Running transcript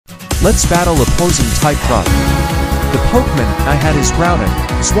Let's battle a poison-type Grunt. The Pokémon I had is Groudon,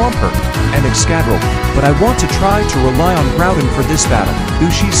 Swampert, and Excadrill, but I want to try to rely on Groudon for this battle.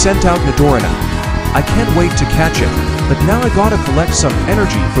 Ushi sent out Nidorina. I can't wait to catch it, but now I gotta collect some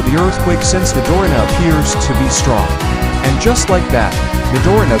energy for the earthquake since Nidorina appears to be strong. And just like that,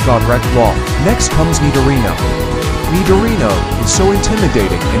 Nidorina got wrecked lol. Next comes Nidorino. Nidorino is so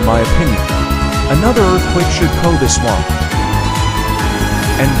intimidating in my opinion. Another earthquake should coat the swamp.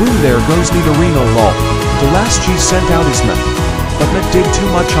 And boom, there goes Nidorino lol. The last G sent out is Meh, but Meh did too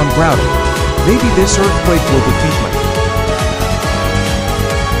much on Groudon. Maybe this earthquake will defeat Meh.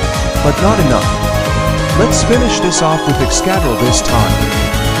 But not enough. Let's finish this off with Excadrill this time.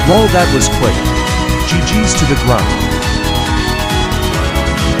 Lol, that was quick. GG's to the Grunt.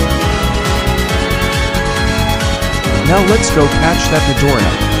 Now let's go catch that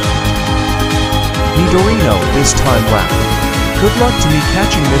Nidorino. Nidorino this time whack. Good luck to me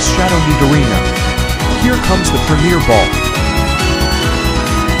catching this Shadow Nidorino. Here comes the Premier Ball.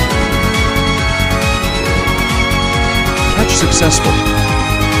 Catch successful.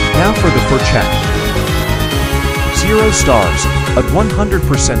 Now for the fur check. 0 stars, at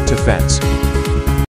 100% defense.